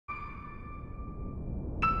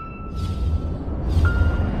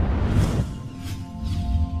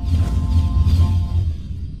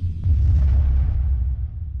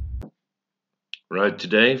Right,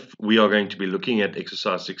 today we are going to be looking at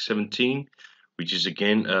exercise 617, which is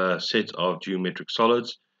again a set of geometric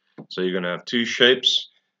solids. So you're going to have two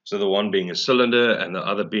shapes, so the one being a cylinder and the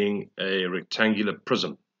other being a rectangular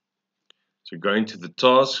prism. So going to the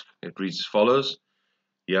task, it reads as follows.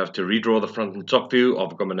 You have to redraw the front and top view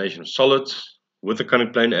of a combination of solids with the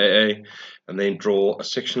cutting plane AA, and then draw a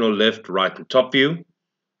sectional left, right, and top view.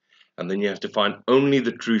 And then you have to find only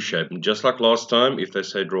the true shape. And just like last time, if they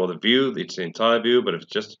say draw the view, it's the entire view, but if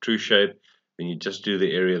it's just a true shape, then you just do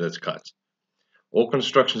the area that's cut. All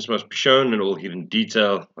constructions must be shown and all hidden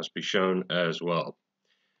detail must be shown as well.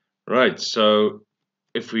 Right, so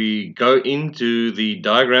if we go into the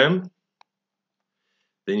diagram,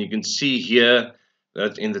 then you can see here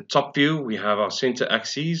that in the top view, we have our center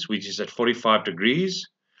axis, which is at 45 degrees.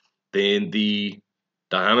 Then the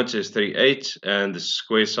diameter is 38 and the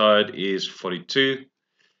square side is 42.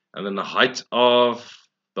 And then the height of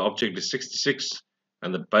the object is 66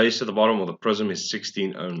 and the base at the bottom of the prism is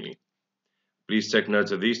 16 only. Please take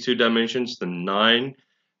note of these two dimensions, the 9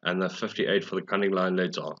 and the 58 for the cutting line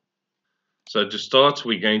later on. So to start,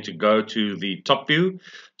 we're going to go to the top view.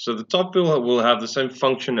 So the top view will have the same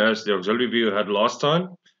function as the auxiliary view had last time.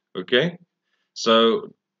 Okay,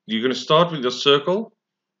 so you're going to start with your circle.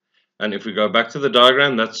 And if we go back to the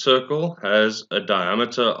diagram, that circle has a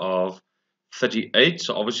diameter of 38.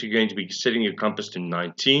 So obviously you're going to be setting your compass to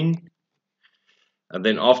 19. And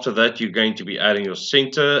then after that, you're going to be adding your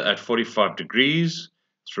center at 45 degrees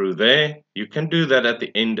through there. You can do that at the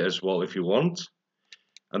end as well if you want.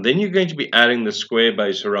 And then you're going to be adding the square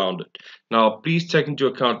base around it. Now, please take into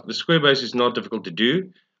account the square base is not difficult to do.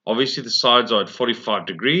 Obviously, the sides are at 45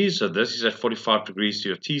 degrees. So this is at 45 degrees to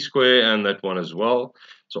your t-square and that one as well.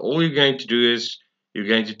 So all you're going to do is you're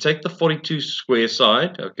going to take the 42 square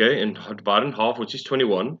side, okay, and divide in half, which is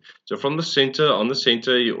 21. So from the center, on the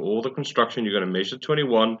center, all the construction, you're going to measure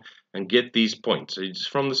 21 and get these points. So just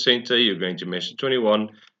from the center, you're going to measure 21,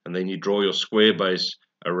 and then you draw your square base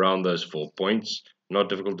around those 4 points. Not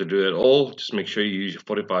difficult to do at all. Just make sure you use your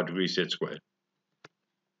 45 degree set square.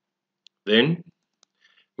 Then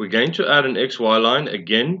we're going to add an XY line.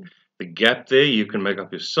 Again, the gap there you can make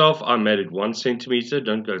up yourself. I made it 1 centimeter.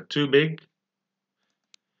 Don't go too big.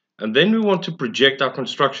 And then we want to project our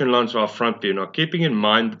construction lines to our front view. Now, keeping in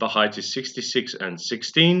mind that the height is 66 and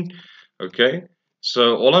 16. Okay,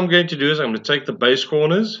 so all I'm going to do is I'm going to take the base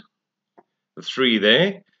corners, the 3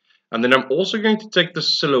 there. And then I'm also going to take the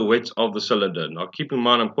silhouette of the cylinder. Now keep in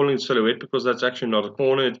mind I'm calling it silhouette because that's actually not a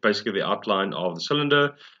corner. It's basically the outline of the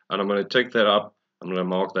cylinder. And I'm going to take that up. I'm going to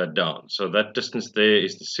mark that down. So that distance there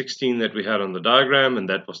is the 16 that we had on the diagram. And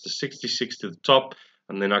that was the 66 to the top.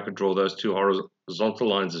 And then I could draw those two horizontal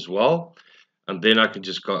lines as well. And then I can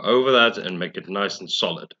just go over that and make it nice and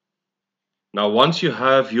solid. Now once you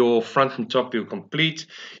have your front and top view complete,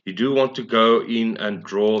 you do want to go in and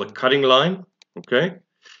draw the cutting line. Okay.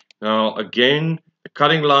 Now again, the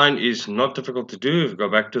cutting line is not difficult to do. If we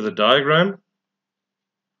go back to the diagram.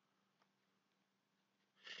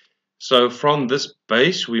 So from this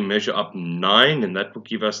base, we measure up 9, and that will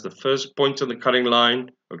give us the first point on the cutting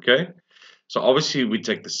line. Okay. So obviously we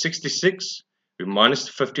take the 66, we minus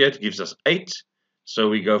the 58, gives us 8. So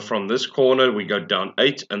we go from this corner, we go down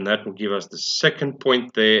 8, and that will give us the second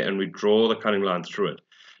point there, and we draw the cutting line through it.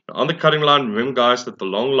 On the cutting line, remember guys that the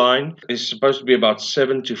long line is supposed to be about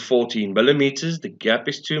 7 to 14 millimeters. The gap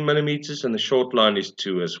is 2 millimeters and the short line is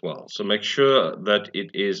 2 as well. So make sure that it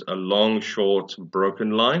is a long, short,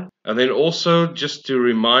 broken line. And then also just to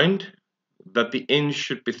remind that the ends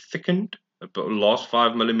should be thickened. The last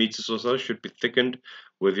 5 millimeters or so should be thickened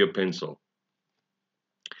with your pencil.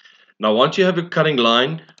 Now once you have your cutting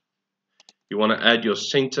line, you want to add your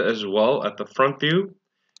center as well at the front view.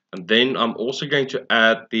 And then I'm also going to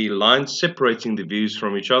add the lines separating the views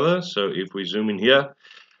from each other. So if we zoom in here,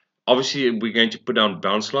 obviously we're going to put down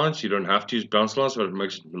bounce lines. You don't have to use bounce lines, but it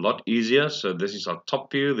makes it a lot easier. So this is our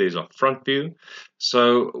top view, there's our front view.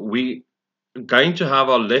 So we are going to have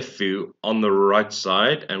our left view on the right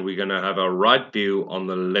side, and we're going to have our right view on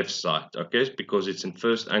the left side, okay? Because it's in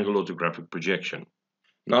first angle orthographic projection.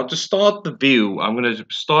 Now to start the view, I'm going to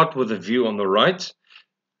start with the view on the right.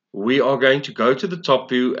 We are going to go to the top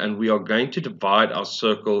view and we are going to divide our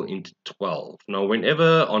circle into 12. Now,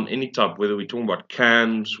 whenever on any type, whether we're talking about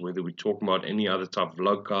cams, whether we're talking about any other type of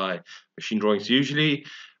loci, machine drawings, usually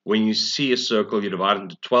when you see a circle, you divide it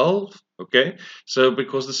into 12. Okay, so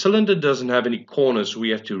because the cylinder doesn't have any corners, we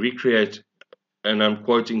have to recreate, and I'm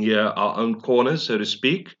quoting here, our own corners, so to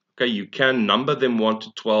speak. Okay, you can number them 1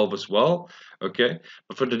 to 12 as well. Okay,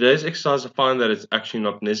 but for today's exercise, I find that it's actually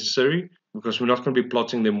not necessary, because we're not going to be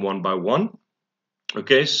plotting them one by one.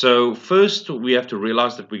 Okay, so first we have to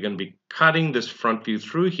realize that we're going to be cutting this front view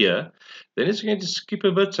through here. Then it's going to skip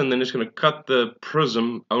a bit and then it's going to cut the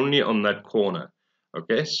prism only on that corner.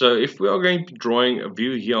 Okay, so if we are going to be drawing a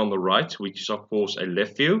view here on the right, which is of course a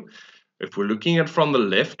left view, if we're looking at from the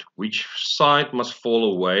left, which side must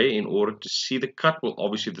fall away in order to see the cut? Well,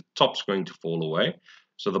 obviously the top's going to fall away.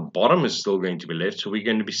 So the bottom is still going to be left. So we're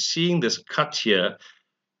going to be seeing this cut here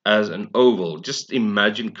as an oval. Just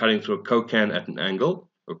imagine cutting through a Coke can at an angle.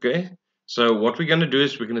 Okay, so what we're going to do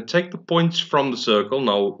is we're going to take the points from the circle.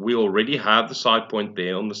 Now we already have the side point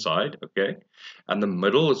there on the side, okay, and the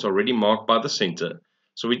middle is already marked by the center.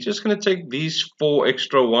 So we're just going to take these 4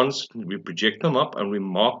 extra ones, we project them up and we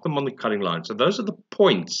mark them on the cutting line. So those are the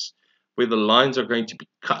points where the lines are going to be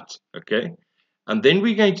cut, okay, and then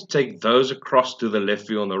we're going to take those across to the left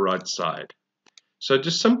view on the right side. So to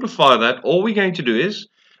simplify that, all we're going to do is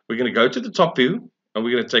we're going to go to the top view and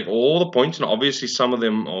we're going to take all the points, and obviously some of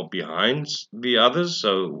them are behind the others,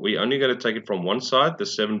 so we're only going to take it from one side, the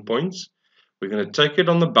 7 points. We're going to take it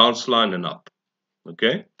on the bounce line and up,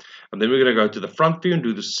 okay, and then we're going to go to the front view and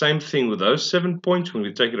do the same thing with those 7 points when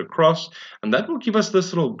we take it across, and that will give us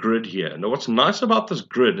this little grid here. Now what's nice about this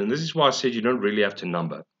grid, and this is why I said you don't really have to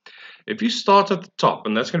number, if you start at the top,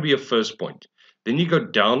 and that's going to be your first point, then you go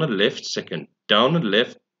down and left second, down and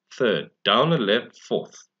left third, down and left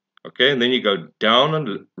fourth, okay, and then you go down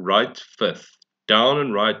and right fifth, down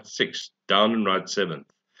and right sixth, down and right seventh,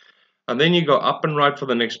 and then you go up and right for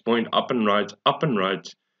the next point, up and right, up and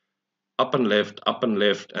right, up and left,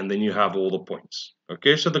 and then you have all the points.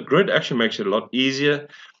 Okay, so the grid actually makes it a lot easier.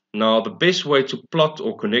 Now, the best way to plot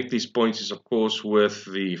or connect these points is, of course, with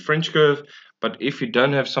the French curve. But if you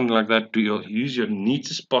don't have something like that, use your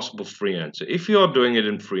neatest possible freehand. So if you are doing it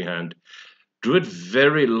in freehand, do it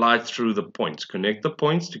very light through the points. Connect the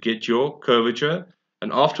points to get your curvature.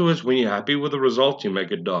 And afterwards, when you're happy with the result, you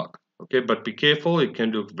make it dark. Okay, but be careful. It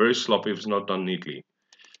can look very sloppy if it's not done neatly.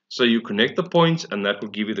 So you connect the points and that will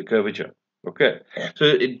give you the curvature. Okay,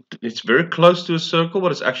 so it's very close to a circle,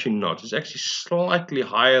 but it's actually not. It's actually slightly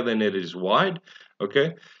higher than it is wide.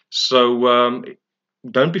 Okay, so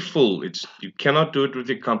don't be fooled. You cannot do it with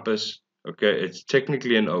your compass. Okay, it's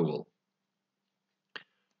technically an oval.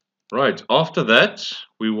 Right, after that,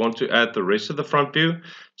 we want to add the rest of the front view.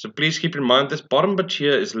 So please keep in mind this bottom bit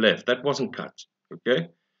here is left. That wasn't cut. Okay,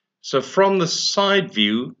 so from the side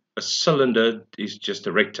view, a cylinder is just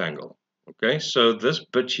a rectangle. Okay, so this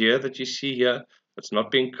bit here that you see here, that's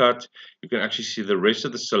not being cut, you can actually see the rest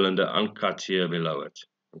of the cylinder uncut here below it.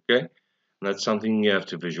 Okay, and that's something you have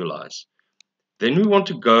to visualize. Then we want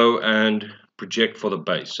to go and project for the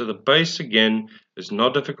base. So the base again is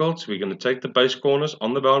not difficult. So we're going to take the base corners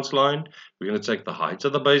on the bounce line. We're going to take the height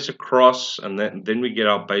of the base across, and then we get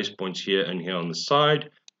our base points here and here on the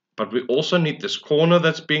side. But we also need this corner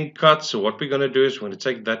that's being cut. So what we're going to do is we're going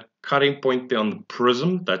to take that cutting point there on the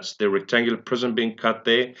prism. That's the rectangular prism being cut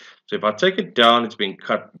there. So if I take it down, it's being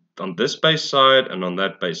cut on this base side and on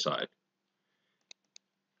that base side.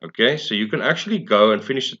 Okay, so you can actually go and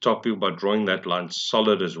finish the top view by drawing that line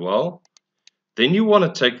solid as well. Then you want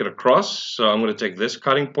to take it across. So I'm going to take this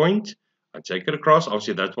cutting point. I take it across.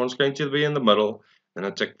 Obviously, that one's going to be in the middle. Then I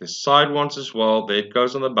take the side ones as well. There it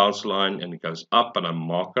goes on the bounce line and it goes up and I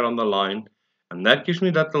mark it on the line. And that gives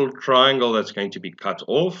me that little triangle that's going to be cut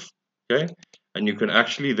off. Okay, and you can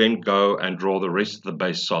actually then go and draw the rest of the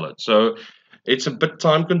base solid. So it's a bit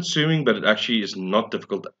time consuming, but it actually is not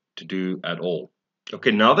difficult to do at all.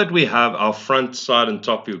 Okay, now that we have our front, side, and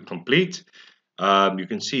top view complete, you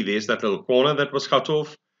can see there's that little corner that was cut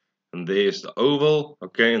off, and there's the oval,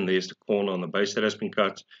 okay, and there's the corner on the base that has been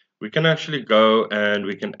cut. We can actually go and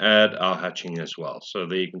we can add our hatching as well. So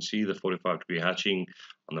there you can see the 45-degree hatching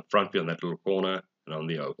on the front view on that little corner and on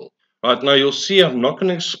the oval. Right, now you'll see I'm not going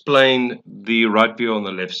to explain the right view on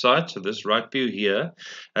the left side. So this right view here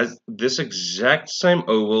has this exact same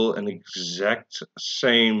oval and exact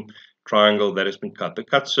same triangle that has been cut. The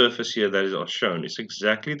cut surface here that is shown is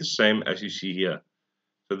exactly the same as you see here.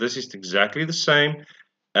 So this is exactly the same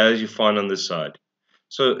as you find on this side.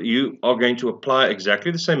 So you are going to apply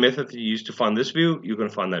exactly the same method that you used to find this view, you're going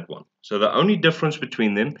to find that one. So the only difference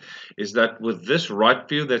between them is that with this right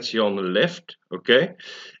view that's here on the left, okay,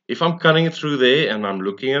 if I'm cutting it through there and I'm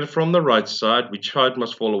looking at it from the right side, which side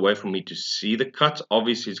must fall away from me to see the cut?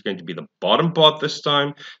 Obviously, it's going to be the bottom part this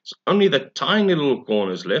time. So only the tiny little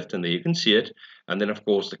corner is left, and there you can see it. And then of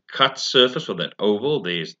course the cut surface or that oval,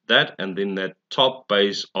 there's that, and then that top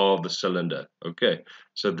base of the cylinder. Okay,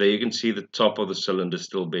 so there you can see the top of the cylinder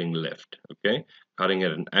still being left. Okay, cutting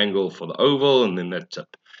at an angle for the oval and then that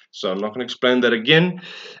tip. So I'm not going to explain that again.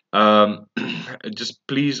 Just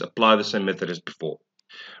please apply the same method as before.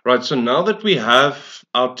 Right, so now that we have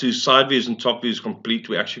our two side views and top views complete,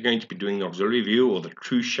 we're actually going to be doing the auxiliary view or the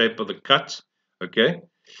true shape of the cut. Okay,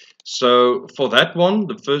 so for that one,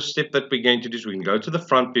 the first step that we're going to do is we can go to the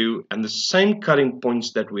front view and the same cutting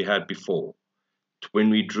points that we had before when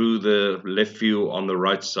we drew the left view on the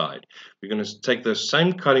right side. We're going to take those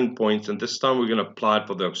same cutting points, and this time we're going to apply it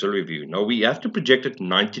for the auxiliary view. Now we have to project it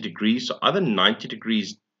 90 degrees, so either 90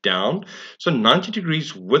 degrees down, so 90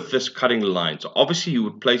 degrees with this cutting line. So obviously you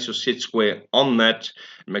would place your set square on that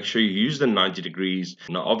and make sure you use the 90 degrees.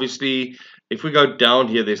 Now obviously if we go down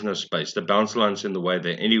here, there's no space. The bounce line's in the way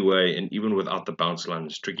there anyway, and even without the bounce line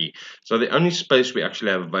it's tricky. So the only space we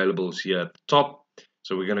actually have available is here at the top.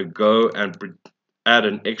 So we're going to go and add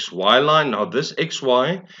an XY line. Now this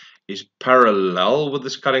XY is parallel with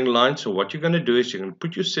this cutting line. So what you're going to do is you're going to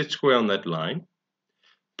put your set square on that line,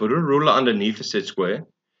 put a ruler underneath the set square,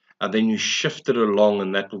 and then you shift it along,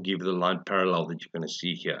 and that will give you the line parallel that you're going to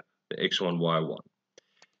see here, the X1, Y1.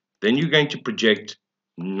 Then you're going to project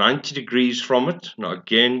 90 degrees from it. Now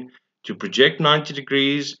again, to project 90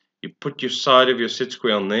 degrees, you put your side of your set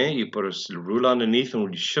square on there, you put a ruler underneath, and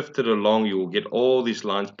when you shift it along, you will get all these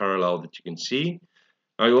lines parallel that you can see.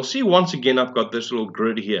 Now you'll see once again I've got this little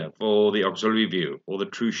grid here for the auxiliary view or the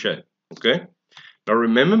true shape. Okay. Now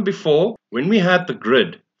remember before when we had the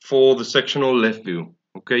grid for the sectional left view,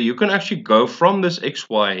 okay, you can actually go from this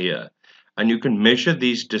XY here and you can measure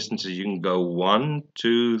these distances. You can go 1,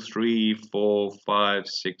 2, 3, 4, 5,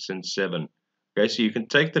 6, and 7. Okay, so you can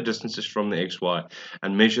take the distances from the XY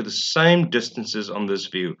and measure the same distances on this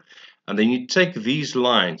view. And then you take these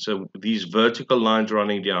lines, so these vertical lines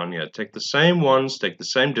running down here, take the same ones, take the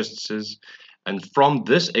same distances, and from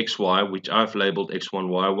this XY, which I've labeled X1,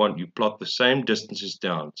 Y1, you plot the same distances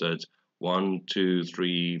down. So it's 1, 2,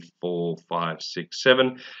 3, 4, 5, 6,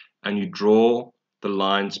 7, and you draw the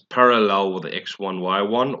lines parallel with the X1,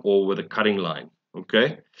 Y1 or with a cutting line.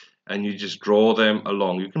 Okay, and you just draw them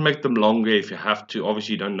along. You can make them longer if you have to.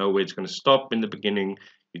 Obviously, you don't know where it's going to stop in the beginning.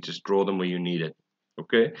 You just draw them where you need it.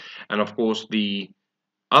 Okay, and of course the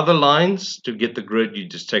other lines to get the grid you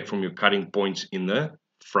just take from your cutting points in the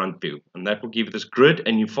front view, and that will give you this grid,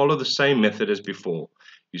 and you follow the same method as before.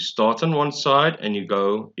 You start on one side and you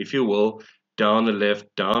go, if you will, down and left,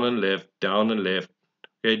 down and left, down and left,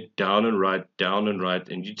 okay, down and right,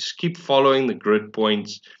 and you just keep following the grid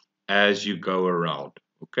points as you go around.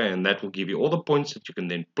 Okay, and that will give you all the points that you can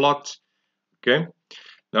then plot. Okay,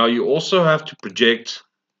 now you also have to project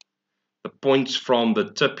the points from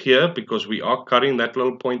the tip here because we are cutting that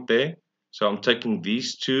little point there. So I'm taking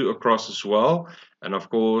these two across as well, and of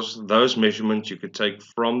course those measurements you could take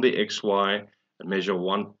from the XY and measure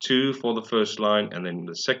 1, 2 for the first line, and then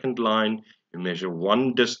the second line you measure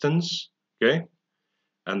 1 distance. Okay,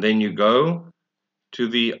 and then you go to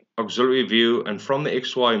the auxiliary view, and from the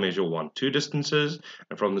XY you measure 1, 2 distances,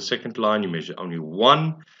 and from the second line you measure only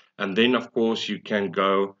 1, and then of course you can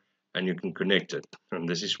go and you can connect it, and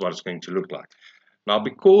this is what it's going to look like. Now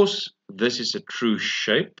because this is a true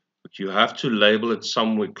shape, you have to label it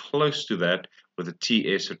somewhere close to that with a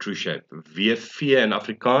TS, a true shape. V4 in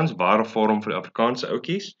Afrikaans, ware vorm vir die Afrikaanse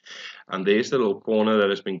ouetjies, and there's the little corner that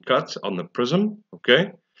has been cut on the prism.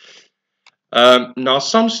 Okay, now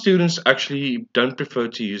some students actually don't prefer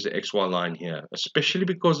to use the XY line here, especially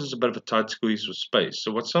because it's a bit of a tight squeeze with space.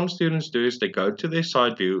 So what some students do is they go to their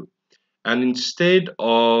side view, and instead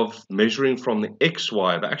of measuring from the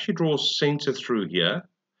XY, they actually draw a center through here,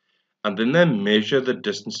 and then they measure the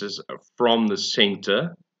distances from the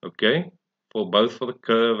center, okay, for both for the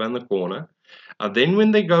curve and the corner. And then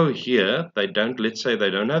when they go here, they don't, let's say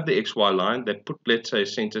they don't have the XY line, they put, let's say, a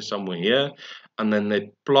center somewhere here, and then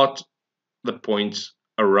they plot the points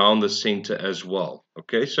around the center as well.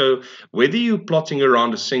 Okay, so whether you're plotting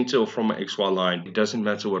around a center or from an XY line, it doesn't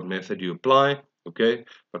matter what method you apply. Okay,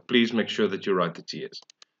 but please make sure that you write the TS.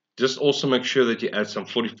 Just also make sure that you add some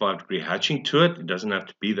 45-degree hatching to it. It doesn't have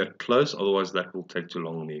to be that close, otherwise that will take too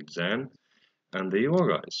long in the exam. And there you are,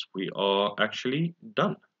 guys. We are actually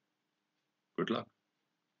done. Good luck.